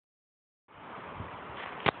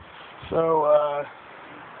So,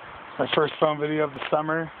 my first phone video of the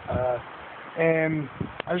summer, and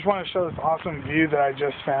I just want to show this awesome view that I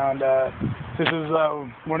just found. This is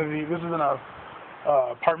this is an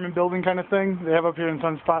apartment building kind of thing they have up here in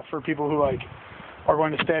Sunspot for people who are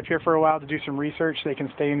going to stay up here for a while to do some research. They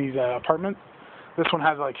can stay in these apartments. This one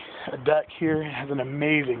has like a deck here. It has an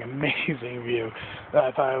amazing view that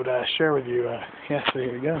I thought I would share with you. Yeah, so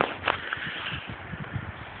here we go.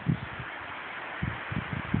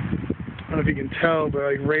 I don't know if you can tell, but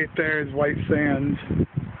like right there is White Sands.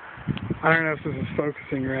 I don't know if this is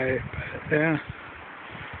focusing right, but yeah,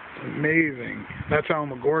 it's amazing. That's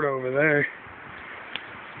Alamogordo over there.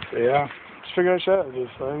 So yeah, just figured I'd show it.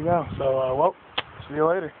 So there you go. So well, see you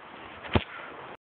later.